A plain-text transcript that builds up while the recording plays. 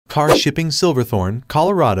Car Shipping Silverthorne,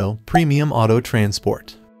 Colorado Premium Auto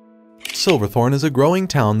Transport. Silverthorne is a growing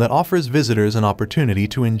town that offers visitors an opportunity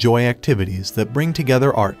to enjoy activities that bring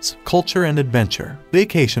together arts, culture, and adventure.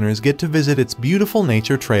 Vacationers get to visit its beautiful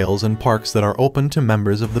nature trails and parks that are open to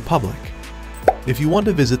members of the public. If you want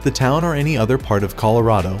to visit the town or any other part of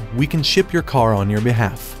Colorado, we can ship your car on your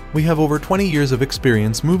behalf. We have over 20 years of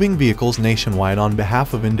experience moving vehicles nationwide on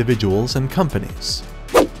behalf of individuals and companies.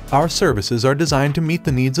 Our services are designed to meet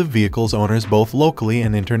the needs of vehicles owners both locally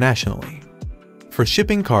and internationally. For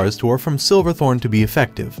shipping cars to or from Silverthorne to be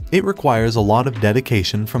effective, it requires a lot of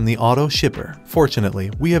dedication from the auto shipper.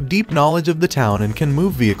 Fortunately, we have deep knowledge of the town and can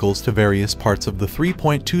move vehicles to various parts of the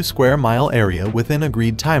 3.2 square mile area within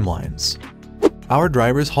agreed timelines. Our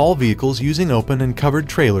drivers haul vehicles using open and covered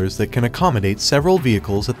trailers that can accommodate several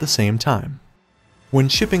vehicles at the same time. When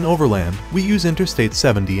shipping overland, we use Interstate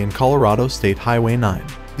 70 and Colorado State Highway 9.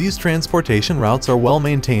 These transportation routes are well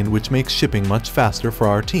maintained, which makes shipping much faster for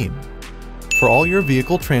our team. For all your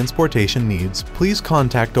vehicle transportation needs, please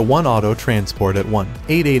contact a One Auto Transport at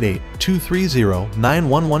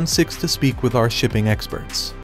 1-888-230-9116 to speak with our shipping experts.